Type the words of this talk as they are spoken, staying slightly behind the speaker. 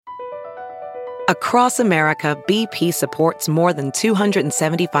Across America, BP supports more than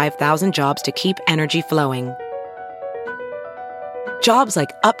 275,000 jobs to keep energy flowing. Jobs like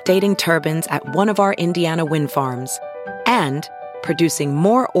updating turbines at one of our Indiana wind farms and producing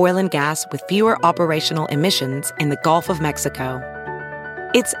more oil and gas with fewer operational emissions in the Gulf of Mexico.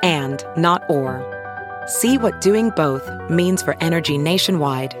 It's and, not or. See what doing both means for energy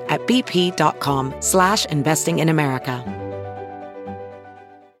nationwide at bp.com/investing in America.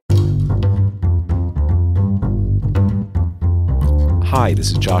 Hi,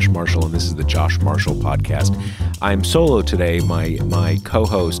 this is Josh Marshall, and this is the Josh Marshall Podcast. I'm solo today. My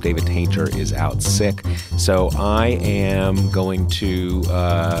co-host, David Tainter, is out sick, so I am going to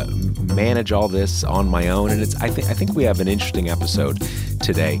manage all this on my own, and I think we have an interesting episode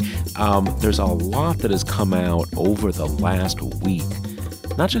today. There's a lot that has come out over the last week,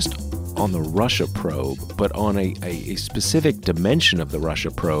 not just on the Russia probe, but on a specific dimension of the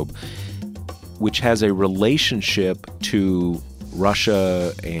Russia probe, which has a relationship to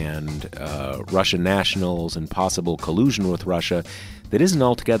Russia and Russian nationals and possible collusion with Russia that isn't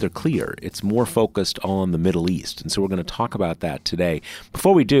altogether clear. It's more focused on the Middle East. And so we're going to talk about that today.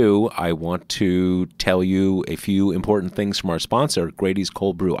 Before we do, I want to tell you a few important things from our sponsor, Grady's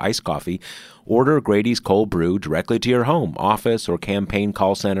Cold Brew Iced Coffee. Order Grady's Cold Brew directly to your home, office, or campaign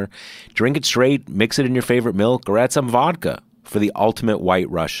call center. Drink it straight, mix it in your favorite milk, or add some vodka for the ultimate White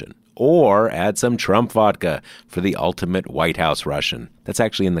Russian. Or add some Trump vodka for the ultimate White House Russian. That's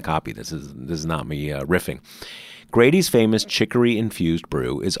actually in the copy. This is not me riffing. Grady's famous chicory-infused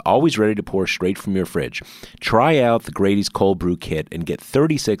brew is always ready to pour straight from your fridge. Try out the Grady's Cold Brew Kit and get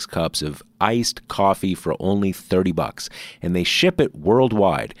 36 cups of iced coffee for only $30, and they ship it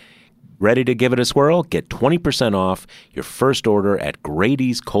worldwide. Ready to give it a swirl? Get 20% off your first order at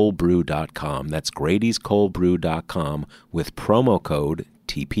Grady'sColdBrew.com. That's Grady'sColdBrew.com with promo code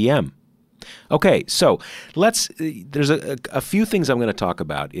TPM. Okay, so there's a few things I'm going to talk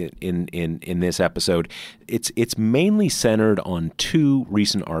about in this episode. It's mainly centered on two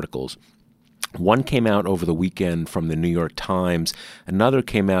recent articles. One came out over the weekend from the New York Times. Another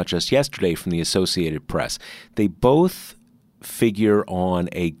came out just yesterday from the Associated Press. They both figure on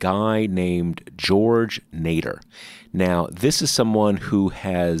a guy named George Nader. Now, this is someone who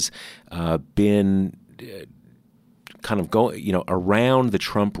has been kind of around the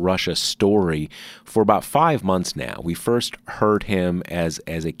Trump-Russia story for about 5 months now. We first heard him as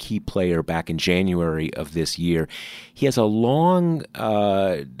a key player back in January of this year. He has a long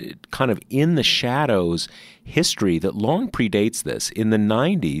kind of in the shadows history that long predates this. In the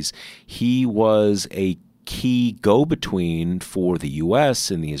 90s, he was a key go-between for the U.S.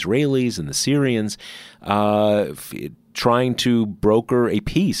 and the Israelis and the Syrians, trying to broker a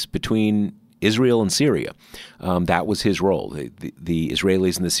peace between Israel and Syria. That was his role. The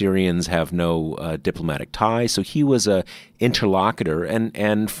Israelis and the Syrians have no diplomatic ties, so he was a interlocutor.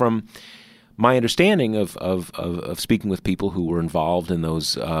 And from my understanding of speaking with people who were involved in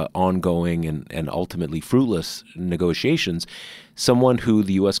those ongoing and ultimately fruitless negotiations, someone who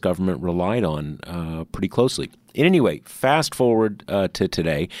the U.S. government relied on pretty closely. In any way, fast forward to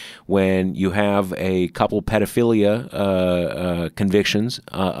today, when you have a couple pedophilia convictions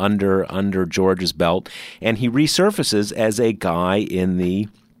under George's belt, and he resurfaces as a guy in the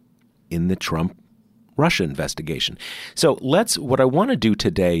Trump Russia investigation. So what I want to do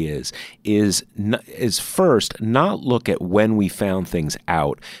today is first not look at when we found things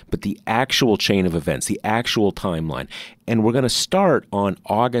out, but the actual chain of events, the actual timeline. And we're going to start on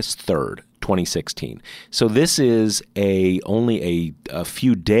August 3rd, 2016. So this is only a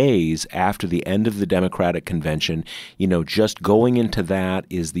few days after the end of the Democratic convention. Just going into that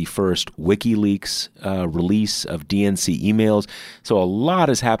is the first WikiLeaks release of DNC emails. So a lot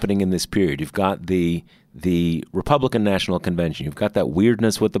is happening in this period. You've got the Republican National Convention. You've got that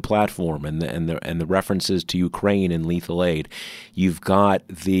weirdness with the platform and the references to Ukraine and lethal aid. You've got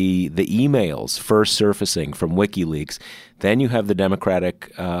the emails first surfacing from WikiLeaks. Then you have the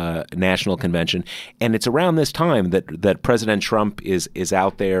Democratic National Convention, and it's around this time that President Trump is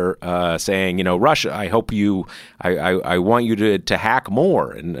out there saying, Russia, I hope I want you to hack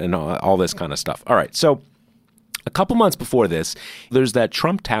more and all this kind of stuff. All right, so a couple months before this, there's that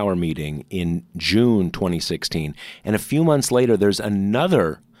Trump Tower meeting in June 2016, and a few months later, there's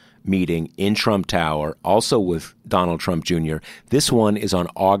another meeting in Trump Tower, also with Donald Trump Jr. This one is on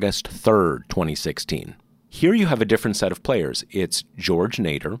August 3rd, 2016. Here you have a different set of players. It's George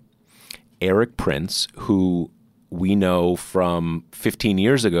Nader, Erik Prince, who we know from 15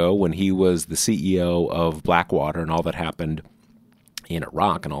 years ago when he was the CEO of Blackwater and all that happened in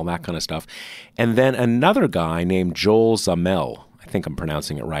Iraq and all that kind of stuff. And then another guy named Joel Zamel. I think I'm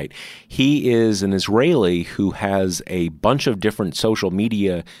pronouncing it right. He is an Israeli who has a bunch of different social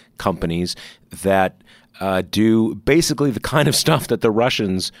media companies that do basically the kind of stuff that the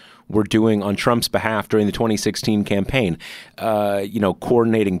Russians were doing on Trump's behalf during the 2016 campaign,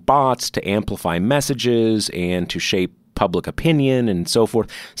 coordinating bots to amplify messages and to shape public opinion and so forth.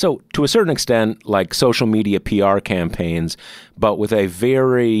 So to a certain extent, like social media PR campaigns, but with a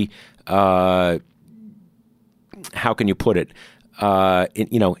very, how can you put it?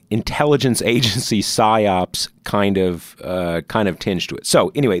 Intelligence agency psyops kind of tinge to it.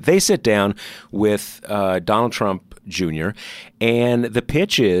 So anyway, they sit down with Donald Trump Jr., and the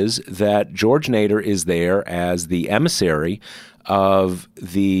pitch is that George Nader is there as the emissary of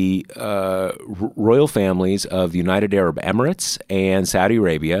the royal families of the United Arab Emirates and Saudi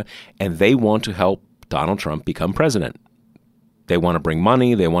Arabia, and they want to help Donald Trump become president. They want to bring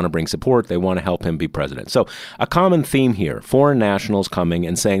money, they want to bring support, they want to help him be president. So a common theme here, foreign nationals coming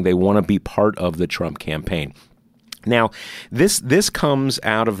and saying they want to be part of the Trump campaign. Now, this comes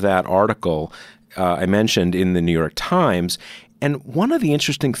out of that article I mentioned in the New York Times. And one of the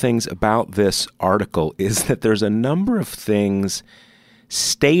interesting things about this article is that there's a number of things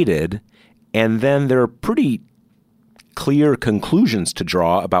stated, and then there are pretty clear conclusions to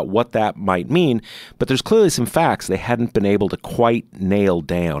draw about what that might mean, but there's clearly some facts they hadn't been able to quite nail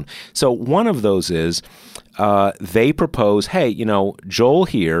down. So one of those is they propose, hey, Joel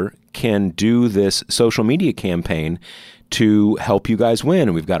here can do this social media campaign to help you guys win,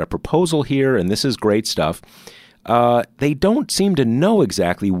 and we've got a proposal here, and this is great stuff. They don't seem to know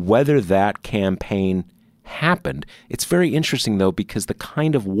exactly whether that campaign happened. It's very interesting, though, because the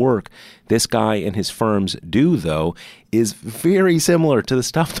kind of work this guy and his firms do, though, is very similar to the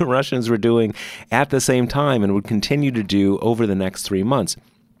stuff the Russians were doing at the same time and would continue to do over the next 3 months.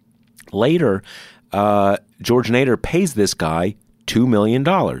 Later, George Nader pays this guy $2 million.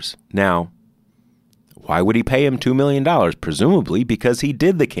 Now, why would he pay him $2 million? Presumably because he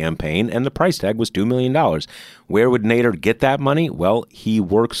did the campaign and the price tag was $2 million. Where would Nader get that money? Well, he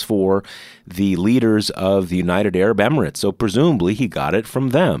works for the leaders of the United Arab Emirates, so presumably he got it from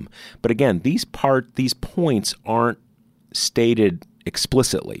them. But again, these points aren't stated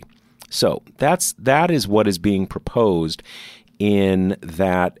explicitly. So that is what is being proposed in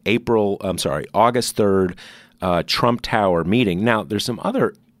that August 3rd Trump Tower meeting. Now, there's some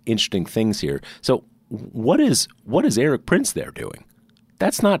other interesting things here. So what is Erik Prince there doing?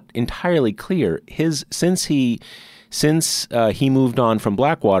 That's not entirely clear. Since he moved on from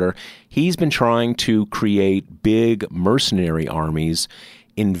Blackwater, he's been trying to create big mercenary armies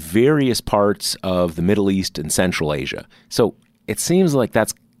in various parts of the Middle East and Central Asia. So it seems like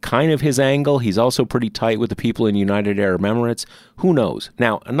that's kind of his angle. He's also pretty tight with the people in United Arab Emirates. Who knows?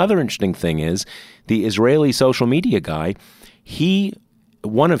 Now, another interesting thing is the Israeli social media guy,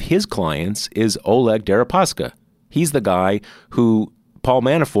 one of his clients is Oleg Deripaska. He's the guy who Paul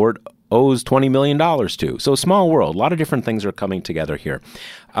Manafort owes $20 million to. So small world. A lot of different things are coming together here.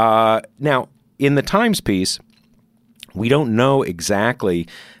 Now, in the Times piece, we don't know exactly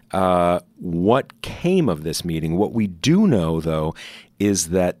what came of this meeting. What we do know, though, is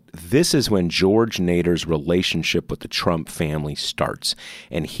that this is when George Nader's relationship with the Trump family starts.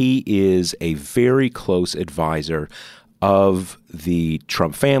 And he is a very close advisor of the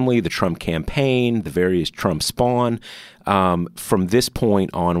Trump family, the Trump campaign, the various Trump spawn from this point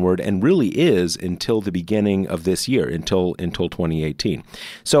onward, and really is until the beginning of this year, until 2018.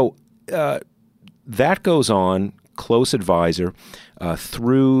 So that goes on, close advisor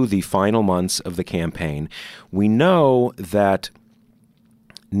through the final months of the campaign. We know that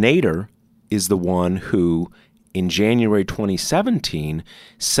Nader is the one who, in January 2017,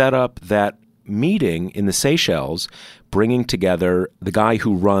 set up that meeting in the Seychelles, bringing together the guy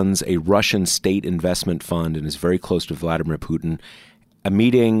who runs a Russian state investment fund and is very close to Vladimir Putin, a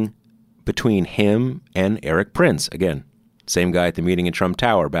meeting between him and Erik Prince. Again, same guy at the meeting in Trump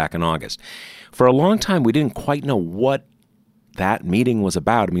Tower back in August. For a long time, we didn't quite know what that meeting was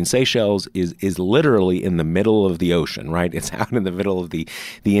about. I mean, Seychelles is literally in the middle of the ocean, right? It's out in the middle of the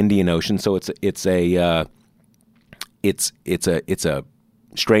Indian Ocean, so it's a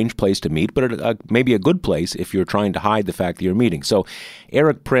strange place to meet, but maybe a good place if you're trying to hide the fact that you're meeting. So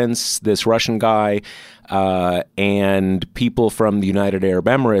Erik Prince, this Russian guy, and people from the United Arab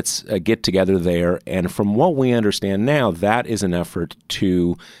Emirates get together there. And from what we understand now, that is an effort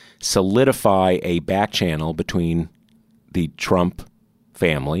to solidify a back channel between the Trump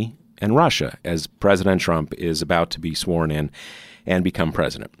family and Russia as President Trump is about to be sworn in and become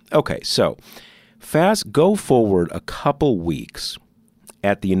president. Okay, so go forward a couple weeks.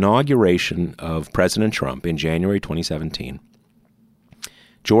 At the inauguration of President Trump in January 2017,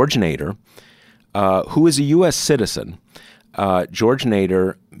 George Nader, who is a U.S. citizen. George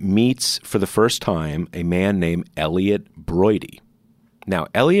Nader meets for the first time a man named Elliot Broidy. Now,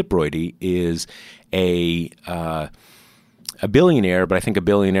 Elliot Broidy is a billionaire, but I think a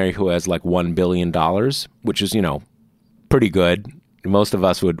billionaire who has like $1 billion, which is, pretty good. Most of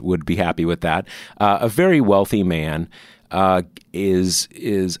us would be happy with that. A very wealthy man,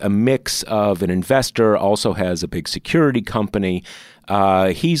 is a mix of an investor, also has a big security company.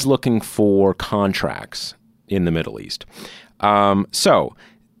 He's looking for contracts in the Middle East. So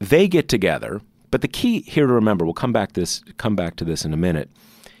they get together, but the key here to remember, we'll come back to this in a minute.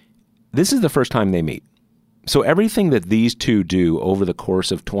 This is the first time they meet. So everything that these two do over the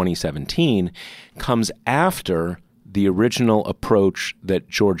course of 2017 comes after the original approach that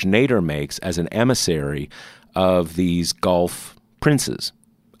George Nader makes as an emissary of these Gulf princes,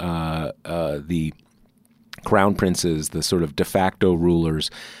 the crown princes, the sort of de facto rulers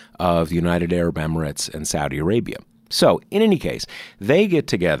of the United Arab Emirates and Saudi Arabia. So, in any case, they get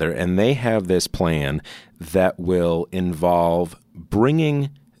together and they have this plan that will involve bringing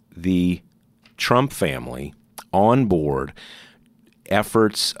the Trump family on board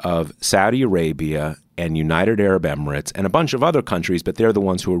efforts of Saudi Arabia and United Arab Emirates and a bunch of other countries, but they're the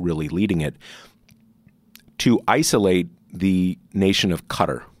ones who are really leading it, to isolate the nation of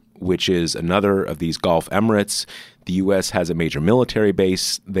Qatar, which is another of these Gulf Emirates. The U.S. has a major military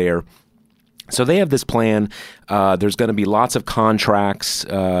base there. So they have this plan. There's going to be lots of contracts,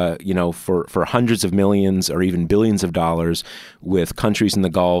 for hundreds of millions or even billions of dollars with countries in the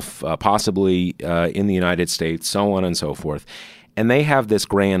Gulf, possibly in the United States, so on and so forth. And they have this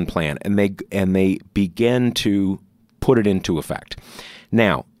grand plan, and they begin to put it into effect.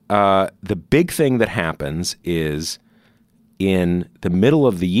 Now, the big thing that happens is in the middle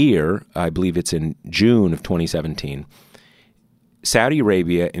of the year, I believe it's in June of 2017, Saudi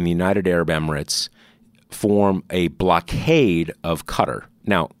Arabia and the United Arab Emirates form a blockade of Qatar.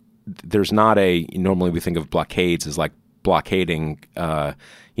 Now, there's not normally we think of blockades as like blockading, an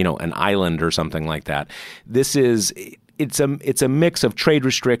island or something like that. It's a mix of trade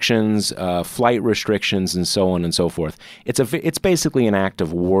restrictions, flight restrictions, and so on and so forth. It's basically an act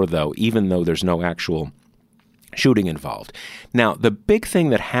of war, though, even though there's no actual shooting involved. Now, the big thing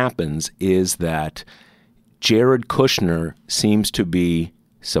that happens is that Jared Kushner seems to be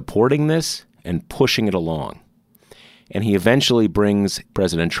supporting this and pushing it along. And he eventually brings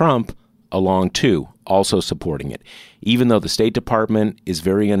President Trump along too, also supporting it, even though the State Department is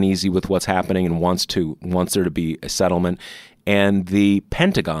very uneasy with what's happening and wants there to be a settlement, and the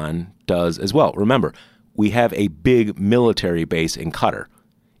Pentagon does as well. Remember, we have a big military base in Qatar.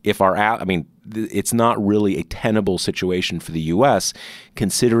 It's not really a tenable situation for the U.S.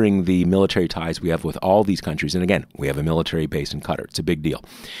 considering the military ties we have with all these countries. And again, we have a military base in Qatar. It's a big deal.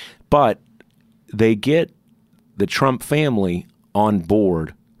 But they get the Trump family on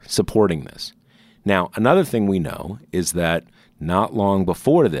board supporting this. Now, another thing we know is that not long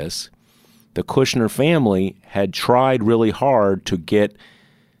before this, the Kushner family had tried really hard to get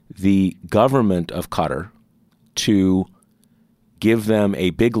the government of Qatar to give them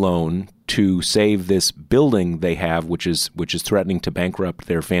a big loan to save this building they have, which is threatening to bankrupt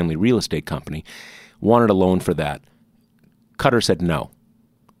their family real estate company. Wanted a loan for that. Qatar said no.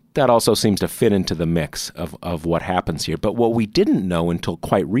 That also seems to fit into the mix of what happens here. But what we didn't know until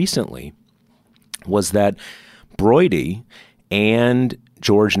quite recently was that Broidy and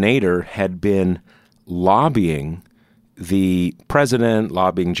George Nader had been lobbying the president,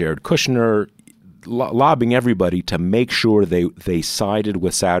 lobbying Jared Kushner, lobbying everybody to make sure they sided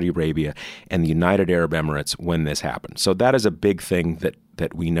with Saudi Arabia and the United Arab Emirates when this happened. So that is a big thing that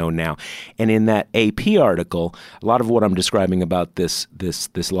we know now. And in that AP article, a lot of what I'm describing about this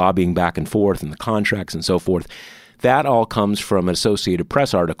lobbying back and forth and the contracts and so forth, that all comes from an Associated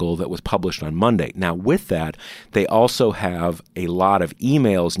Press article that was published on Monday. Now, with that, they also have a lot of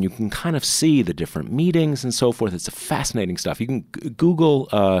emails, and you can kind of see the different meetings and so forth. It's fascinating stuff. You can Google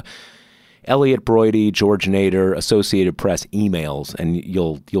Elliot Broidy, George Nader, Associated Press emails, and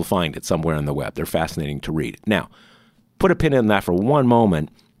you'll find it somewhere on the web. They're fascinating to read. Now, put a pin in that for one moment.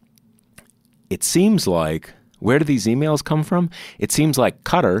 It seems like, where do these emails come from? It seems like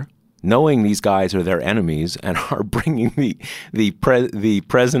Qatar, knowing these guys are their enemies and are bringing the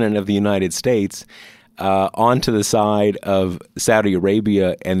president of the United States onto the side of Saudi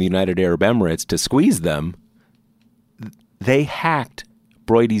Arabia and the United Arab Emirates to squeeze them, they hacked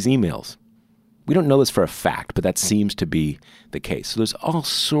Broidy's emails. We don't know this for a fact, but that seems to be the case. So there's all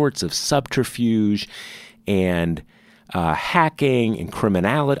sorts of subterfuge and hacking and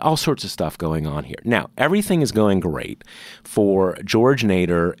criminality, all sorts of stuff going on here. Now, everything is going great for George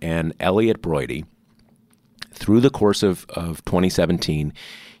Nader and Elliot Broidy. Through the course of 2017,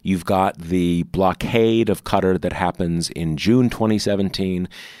 you've got the blockade of Qatar that happens in June 2017.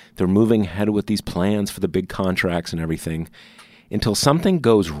 They're moving ahead with these plans for the big contracts and everything until something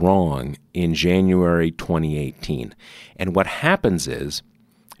goes wrong in January 2018. And what happens is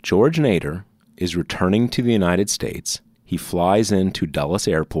George Nader is returning to the United States. He flies into Dulles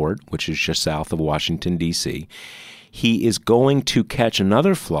Airport, which is just south of Washington, D.C. He is going to catch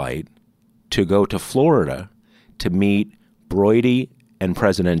another flight to go to Florida to meet Broidy and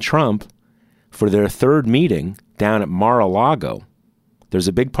President Trump for their third meeting down at Mar-a-Lago. There's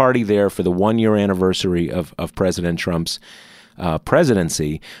a big party there for the one-year anniversary of President Trump's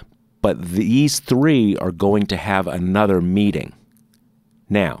presidency, but these three are going to have another meeting.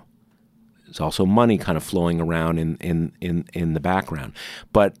 Now, there's also money kind of flowing around in the background.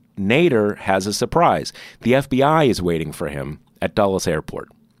 But Nader has a surprise. The FBI is waiting for him at Dulles Airport.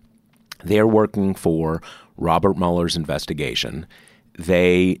 They're working for Robert Mueller's investigation.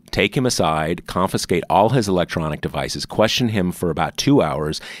 They take him aside, confiscate all his electronic devices, question him for about 2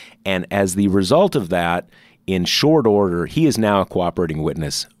 hours, and as the result of that, in short order, he is now a cooperating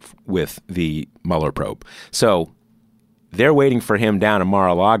witness with the Mueller probe. So they're waiting for him down in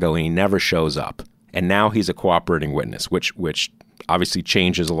Mar-a-Lago, and he never shows up. And now he's a cooperating witness, which obviously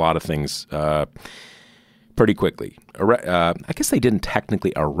changes a lot of things pretty quickly. I guess they didn't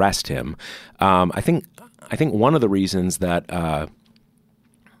technically arrest him. I think one of the reasons that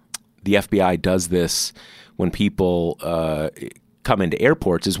the FBI does this when people come into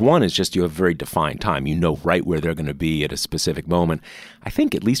airports is just you have a very defined time. You know right where they're going to be at a specific moment. I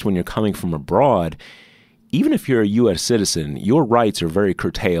think at least when you're coming from abroad, even if you're a U.S. citizen, your rights are very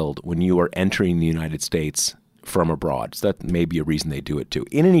curtailed when you are entering the United States from abroad. So that may be a reason they do it too.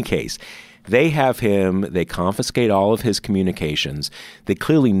 In any case, they have him, they confiscate all of his communications. They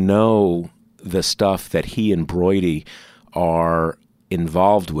clearly know the stuff that he and Broidy are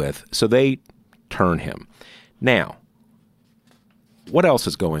involved with, so they turn him. Now, what else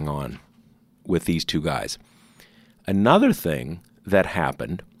is going on with these two guys? Another thing that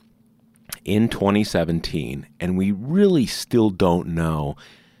happened in 2017, and we really still don't know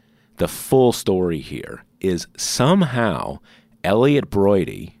the full story here, is somehow Elliot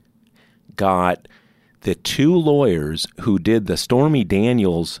Broidy got the two lawyers who did the Stormy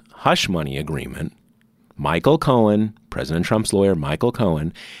Daniels hush money agreement, Michael Cohen, President Trump's lawyer, Michael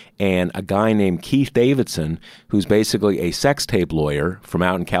Cohen, and a guy named Keith Davidson, who's basically a sex tape lawyer from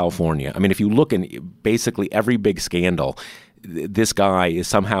out in California. I mean, if you look in basically every big scandal, this guy is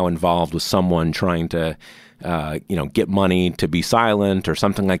somehow involved with someone trying to, get money to be silent or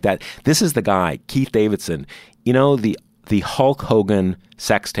something like that. This is the guy, Keith Davidson. You know, the Hulk Hogan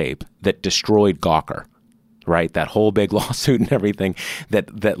sex tape that destroyed Gawker, right? That whole big lawsuit and everything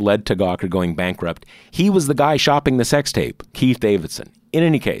that led to Gawker going bankrupt. He was the guy shopping the sex tape, Keith Davidson. In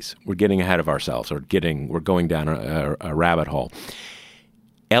any case, we're getting ahead of ourselves, we're going down a rabbit hole.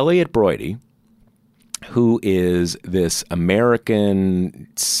 Elliot Broidy, who is this American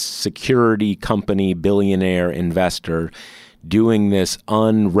security company billionaire investor doing this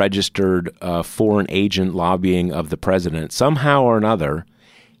unregistered foreign agent lobbying of the president, somehow or another,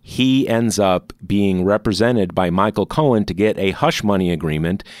 he ends up being represented by Michael Cohen to get a hush money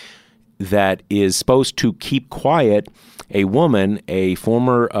agreement that is supposed to keep quiet a woman, a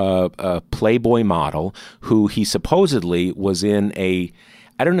former Playboy model, who he supposedly was in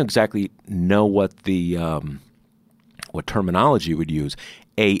I don't exactly know what the what terminology would use,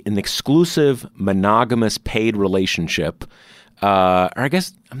 an exclusive monogamous paid relationship, or I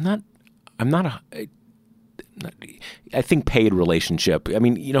guess I think paid relationship. I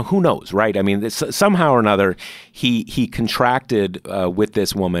mean, who knows, right? I mean, somehow or another, he contracted with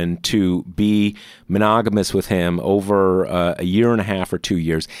this woman to be monogamous with him over a year and a half or 2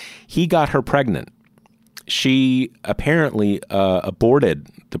 years. He got her pregnant. She apparently aborted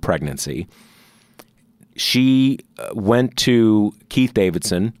the pregnancy. She went to Keith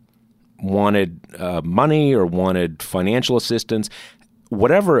Davidson, wanted money or wanted financial assistance.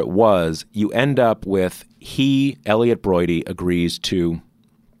 Whatever it was, you end up with Elliot Broidy, agrees to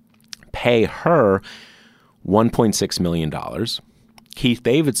pay her $1.6 million. Keith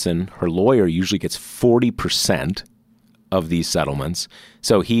Davidson, her lawyer, usually gets 40% of these settlements.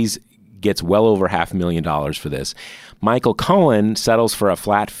 So gets well over $500,000 for this. Michael Cohen settles for a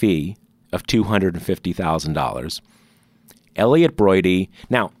flat fee of $250,000. Elliot Broidy.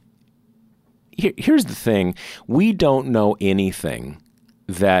 Now, here's the thing. We don't know anything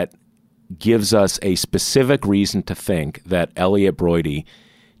that gives us a specific reason to think that Elliot Broidy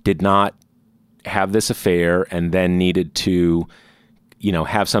did not have this affair and then needed to,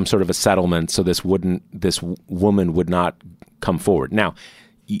 have some sort of a settlement so this woman would not come forward. Now,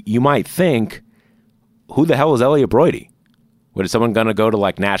 you might think, who the hell is Elliot Broidy? What, is someone going to go to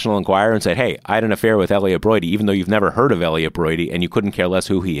like National Enquirer and say, hey, I had an affair with Elliot Broidy, even though you've never heard of Elliot Broidy and you couldn't care less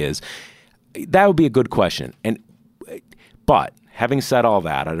who he is? That would be a good question. But having said all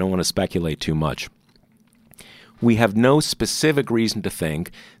that, I don't want to speculate too much. We have no specific reason to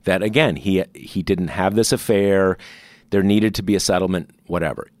think that, again, he didn't have this affair, there needed to be a settlement,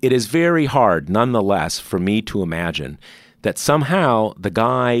 whatever. It is very hard, nonetheless, for me to imagine that somehow the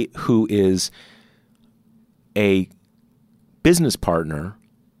guy who is a business partner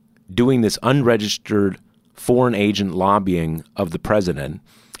doing this unregistered foreign agent lobbying of the president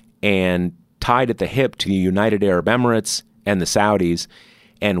and tied at the hip to the United Arab Emirates and the Saudis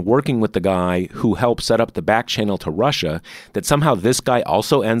and working with the guy who helped set up the back channel to Russia, that somehow this guy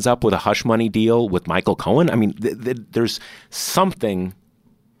also ends up with a hush money deal with Michael Cohen? I mean, there's something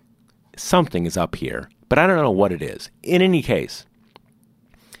is up here, but I don't know what it is. In any case,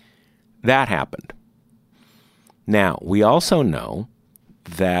 that happened. Now, we also know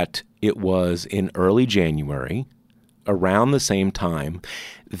that it was in early January, around the same time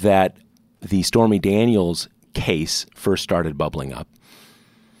that the Stormy Daniels case first started bubbling up.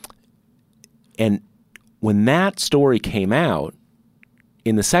 And when that story came out,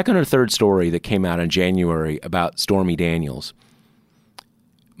 in the second or third story that came out in January about Stormy Daniels,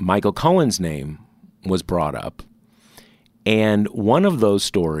 Michael Cohen's name was brought up. And one of those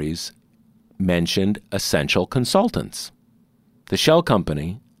stories mentioned Essential Consultants, the shell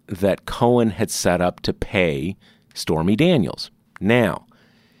company that Cohen had set up to pay Stormy Daniels. Now,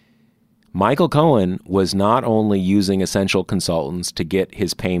 Michael Cohen was not only using Essential Consultants to get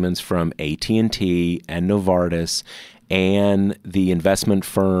his payments from AT&T and Novartis and the investment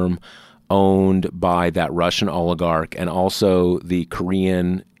firm owned by that Russian oligarch and also the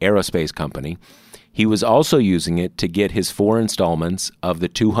Korean aerospace company. He was also using it to get his 4 installments of the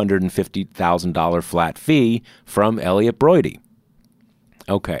 $250,000 flat fee from Elliot Broidy.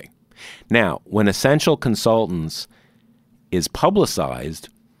 Okay. Now, when Essential Consultants is publicized,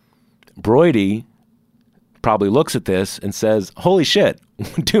 Broidy probably looks at this and says, holy shit,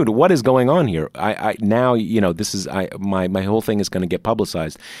 dude, what is going on here? My whole thing is going to get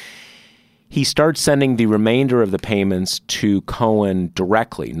publicized. He starts sending the remainder of the payments to Cohen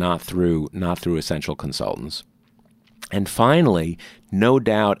directly, not through Essential Consultants. And finally, no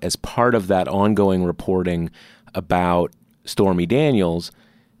doubt as part of that ongoing reporting about Stormy Daniels,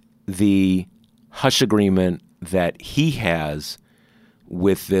 the hush agreement that he has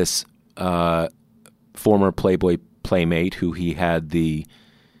with this former Playboy playmate who he had the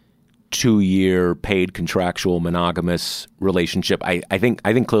 2-year paid contractual monogamous relationship. I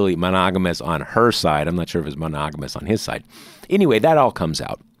think clearly monogamous on her side. I'm not sure if it's monogamous on his side. Anyway, that all comes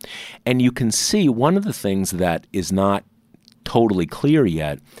out. And you can see one of the things that is not totally clear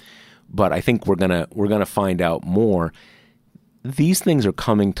yet, but I think we're gonna find out more. These things are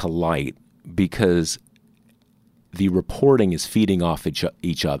coming to light because the reporting is feeding off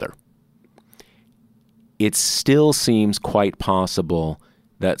each other. It still seems quite possible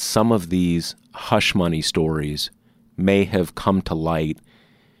that some of these hush money stories may have come to light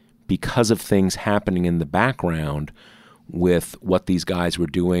because of things happening in the background with what these guys were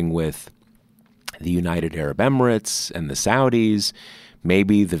doing with the United Arab Emirates and the Saudis,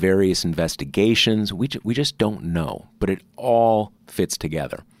 maybe the various investigations. We just don't know, but it all fits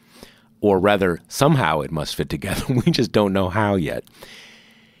together. Or rather, somehow it must fit together. We just don't know how yet.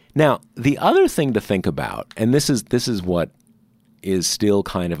 Now, the other thing to think about, and this is what is still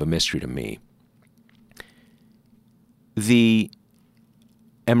kind of a mystery to me. The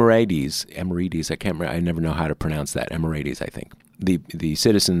Emiratis, I never know how to pronounce that. Emiratis, I think. The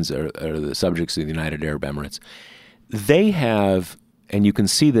citizens are the subjects of the United Arab Emirates. They have, and you can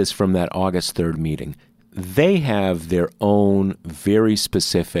see this from that August 3rd meeting, they have their own very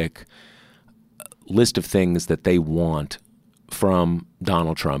specific list of things that they want from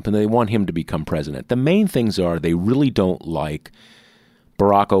Donald Trump, and they want him to become president. The main things are they really don't like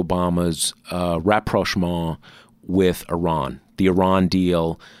Barack Obama's rapprochement with Iran, the Iran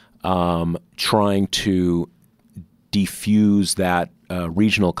deal, trying to defuse that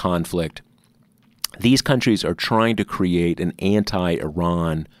regional conflict. These countries are trying to create an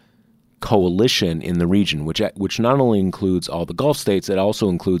anti-Iran coalition in the region, which not only includes all the Gulf states, it also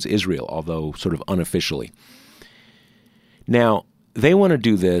includes Israel, although sort of unofficially. Now, they want to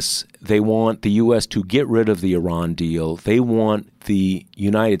do this. They want the U.S. to get rid of the Iran deal. They want the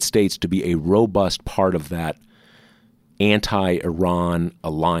United States to be a robust part of that anti-Iran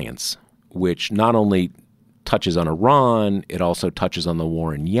alliance, which not only touches on Iran, it also touches on the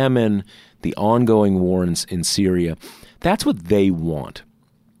war in Yemen, the ongoing war in Syria. That's what they want.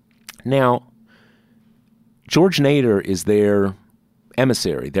 Now, George Nader is their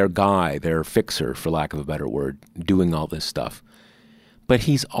emissary, their guy, their fixer, for lack of a better word, doing all this stuff. But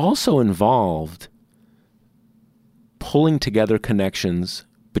he's also involved pulling together connections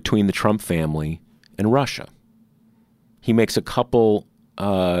between the Trump family and Russia. He makes a couple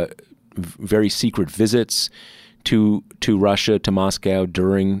very secret visits to Russia, to Moscow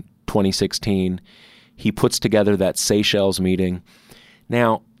during 2016. He puts together that Seychelles meeting.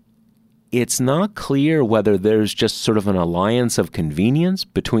 Now, it's not clear whether there's just sort of an alliance of convenience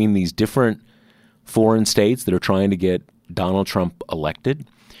between these different foreign states that are trying to get Donald Trump elected,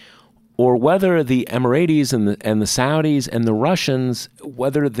 or whether the Emiratis and the Saudis and the Russians,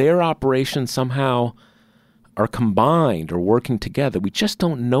 whether their operations somehow are combined or working together. We just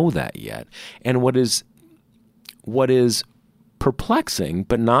don't know that yet. And what is perplexing,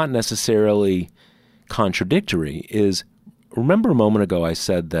 but not necessarily contradictory, is, remember a moment ago I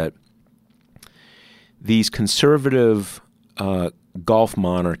said that these conservative Gulf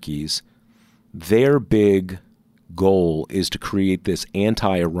monarchies, their big goal is to create this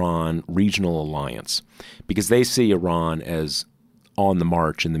anti-Iran regional alliance because they see Iran as on the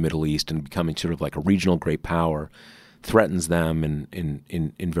march in the Middle East and becoming sort of like a regional great power, threatens them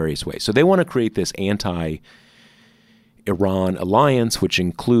in various ways. So they want to create this anti-Iran alliance, which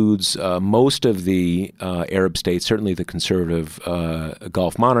includes most of the Arab states, certainly the conservative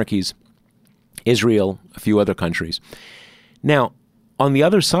Gulf monarchies, Israel, a few other countries. Now, on the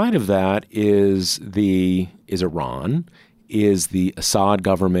other side of that is Iran, is the Assad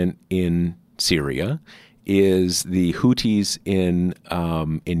government in Syria, is the Houthis in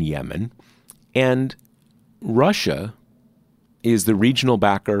Yemen, and Russia is the regional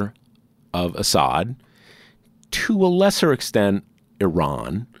backer of Assad, to a lesser extent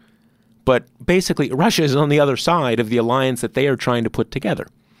Iran, but basically Russia is on the other side of the alliance that they are trying to put together.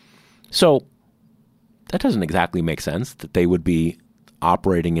 So that doesn't exactly make sense that they would be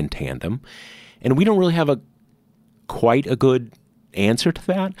operating in tandem, and we don't really have quite a good answer to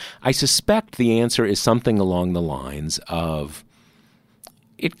that. I suspect the answer is something along the lines of,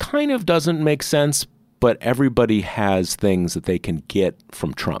 it kind of doesn't make sense, but everybody has things that they can get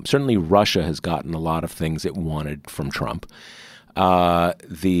from Trump. Certainly Russia has gotten a lot of things it wanted from Trump.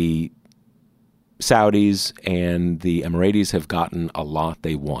 The Saudis and the Emiratis have gotten a lot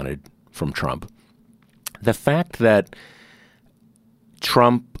they wanted from Trump. The fact that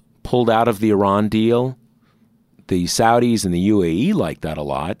Trump pulled out of the Iran deal, the Saudis and the UAE like that a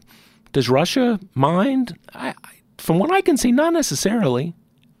lot. Does Russia mind? From what I can see, not necessarily.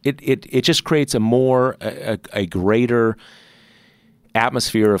 It just creates a greater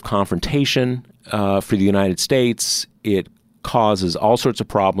atmosphere of confrontation for the United States. It causes all sorts of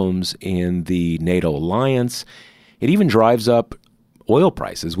problems in the NATO alliance. It even drives up oil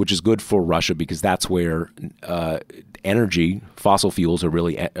prices, which is good for Russia because that's where energy, fossil fuels, are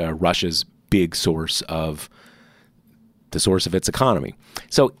really Russia's big source of its economy.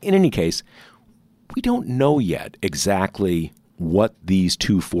 So in any case, we don't know yet exactly what these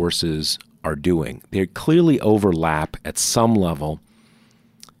two forces are doing. They clearly overlap at some level,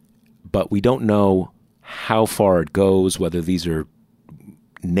 but we don't know how far it goes, whether these are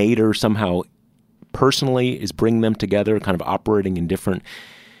Nader somehow personally is bringing them together, kind of operating in different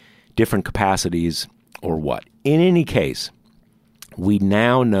capacities, or what. In any case, we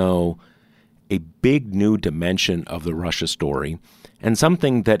now know a big new dimension of the Russia story, and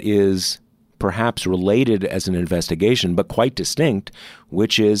something that is perhaps related as an investigation, but quite distinct,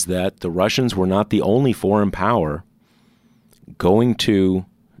 which is that the Russians were not the only foreign power going to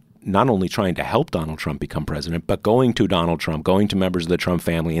not only trying to help Donald Trump become president, but going to Donald Trump, going to members of the Trump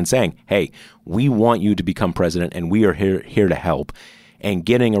family and saying, hey, we want you to become president and we are here to help, and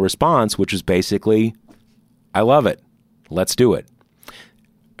getting a response which is basically, I love it. Let's do it.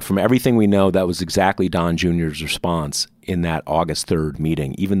 From everything we know, that was exactly Don Jr.'s response in that August 3rd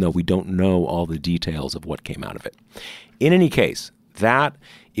meeting, even though we don't know all the details of what came out of it. In any case,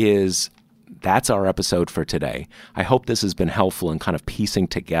 that's our episode for today. I hope this has been helpful in kind of piecing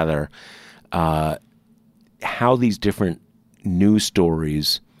together how these different news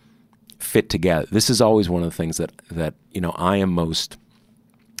stories fit together. This is always one of the things that I am most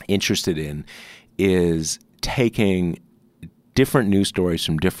interested in, is taking different news stories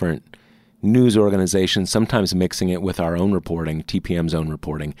from different news organizations, sometimes mixing it with our own reporting, TPM's own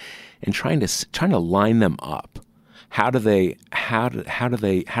reporting, and trying to line them up. How do they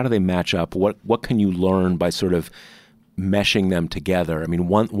match up? What can you learn by sort of meshing them together? I mean,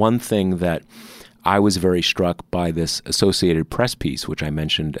 one thing that I was very struck by this Associated Press piece, which I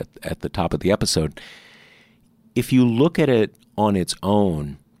mentioned at the top of the episode. If you look at it on its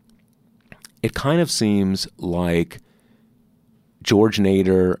own, it kind of seems like George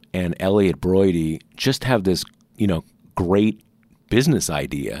Nader and Elliot Broidy just have this, great business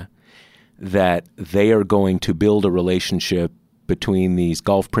idea that they are going to build a relationship between these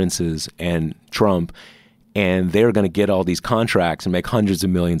Gulf princes and Trump, and they're going to get all these contracts and make hundreds of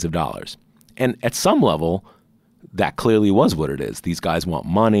millions of dollars. And at some level, that clearly was what it is. These guys want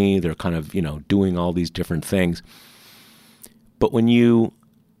money. They're kind of, doing all these different things. But when you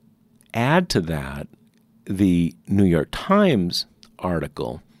add to that the New York Times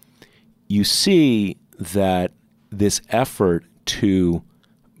article, you see that this effort to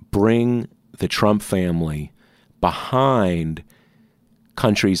bring the Trump family behind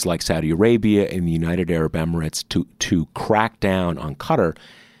countries like Saudi Arabia and the United Arab Emirates to crack down on Qatar,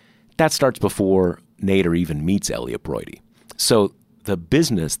 that starts before Nader even meets Elliot Broidy. So the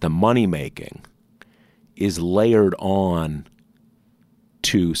business, the money-making, is layered on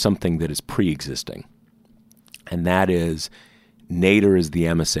to something that is pre-existing. And that is Nader is the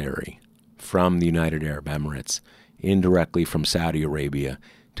emissary from the United Arab Emirates, indirectly from Saudi Arabia,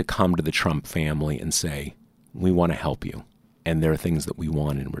 to come to the Trump family and say, we want to help you, and there are things that we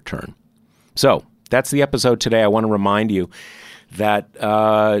want in return. So that's the episode today. I want to remind you that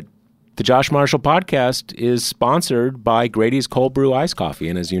the Josh Marshall podcast is sponsored by Grady's Cold Brew Iced Coffee.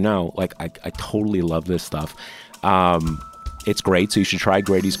 And as you know, I totally love this stuff. It's great, so you should try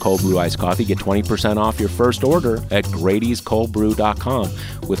Grady's Cold Brew Iced Coffee. Get 20% off your first order at Grady'sColdBrew.com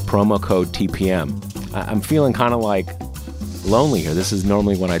with promo code TPM. I'm feeling kind of like lonely here. This is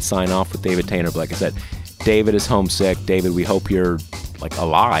normally when I'd sign off with David Taintor, but like I said, David is homesick. David, we hope you're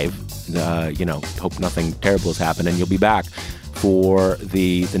alive. Hope nothing terrible has happened, and you'll be back for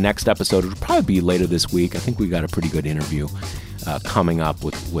the next episode. It'll probably be later this week. I think we got a pretty good interview coming up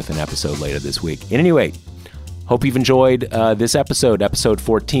with an episode later this week. At any rate, hope you've enjoyed this episode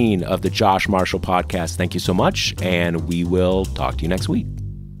 14 of the Josh Marshall podcast. Thank you so much, and we will talk to you next week.